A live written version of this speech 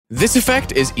This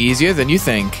effect is easier than you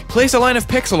think. Place a line of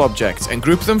pixel objects and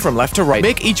group them from left to right.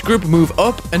 Make each group move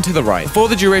up and to the right. Before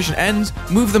the duration ends,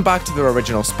 move them back to their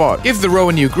original spot. Give the row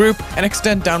a new group and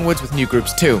extend downwards with new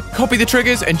groups too. Copy the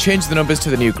triggers and change the numbers to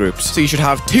the new groups. So you should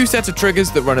have 2 sets of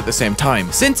triggers that run at the same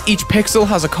time. Since each pixel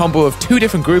has a combo of 2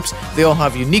 different groups, they all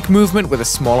have unique movement with a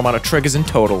small amount of triggers in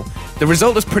total. The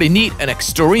result is pretty neat and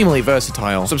extremely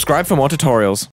versatile. Subscribe for more tutorials.